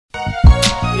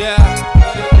Yeah,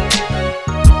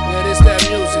 this that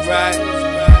music, right?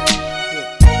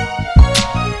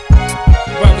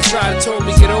 Brother tried to told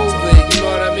me get over it, you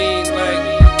know what I mean? Like,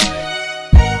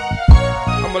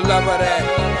 I'm a lover of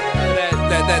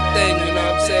that thing, you know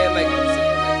what I'm saying? Like,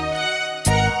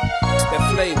 that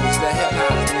flavors, that hip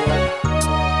hop, you know?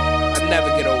 I never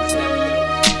get over it.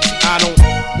 I don't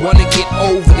wanna get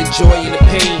over the joy and the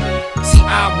pain. See,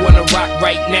 I wanna rock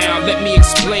right now. Let me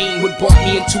explain what brought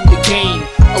me into the game.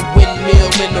 A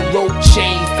windmill and a rope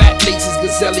chain, fat laces,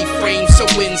 gazelle frame, so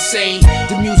insane.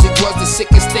 The music was the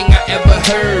sickest thing I ever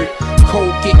heard.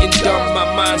 Cold getting dumb, my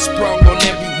mind sprung on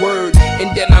every word.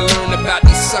 And then I learned about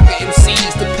these sucker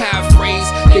MCs. To paraphrase,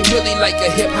 they really like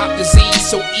a hip hop disease.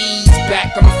 So ease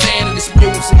back, I'm a fan of this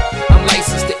music. I'm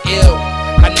licensed to ill,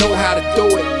 I know how to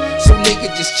do it. So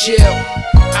nigga just chill.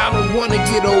 I don't wanna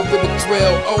get over the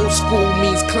thrill. Old school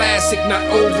means classic, not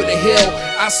over the hill.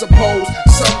 I suppose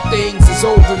some things is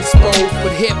overexposed,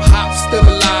 but hip hop's still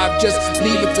alive, just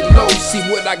leave it to low. See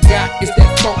what I got is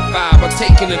that funk vibe. I'm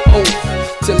taking an oath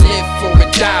to live for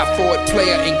it, die for it.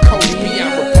 Player and coach me,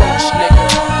 I'm reproach, nigga.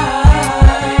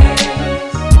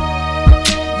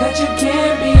 That you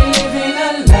can't be living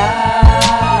a lie.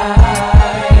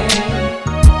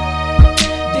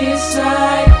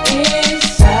 Decide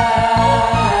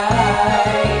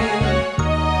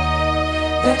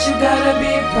that you gotta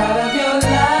be proud of your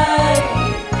life.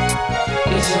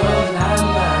 It's yours, not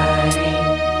mine.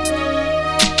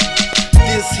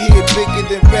 This here bigger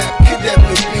than rap could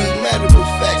ever be. Matter of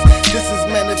facts, this is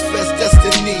manifest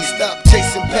destiny. Stop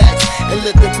chasing packs and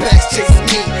let the packs chase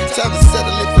me. Time to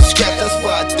settle it for scrap, that's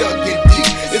why I dug it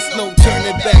deep. It's no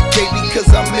turning back, baby, cause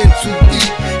I'm in too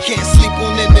deep. Can't sleep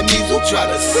on enemies who try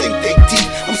to sink they deep.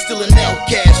 I'm still an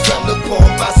outcast, frowned upon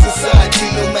by society.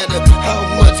 No matter how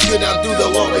much good I do,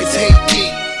 they'll always hate me.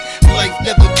 Life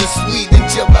never been sweet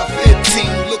until about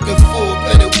 15. Looking for a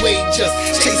better way, just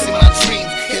chasing my dreams.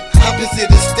 Hip hop is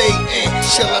here to stay, and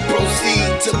shall I proceed?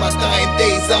 To my dying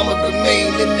days, I'ma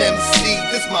remain an MC.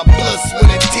 This my blood,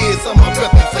 sweat and tears, I'ma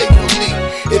rep it faithfully.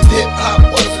 If hip hop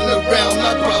wasn't around,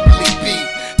 I'd probably be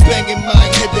banging my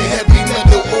head to heavy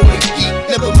metal over geek.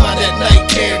 Never mind that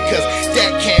nightmare, cause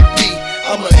that can't be.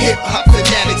 I'm a hip hop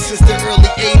fanatic since the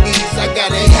early 80s. I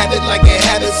gotta have it like a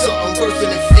habit, something worse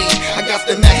than a fiend. I got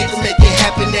the magic to make it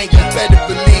happen, and you better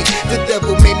believe the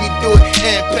devil made me do it,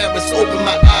 and Paris opened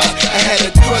my eyes. I had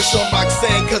a crush on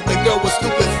Roxanne, cause the girl was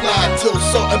stupid fly, till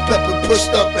salt and pepper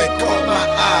pushed up and caught my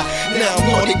eye. Now I'm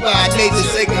naughty by nature,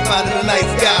 say goodbye to the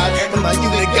nice guy, and my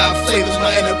unit got flavors,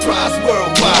 my enterprise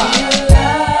worldwide.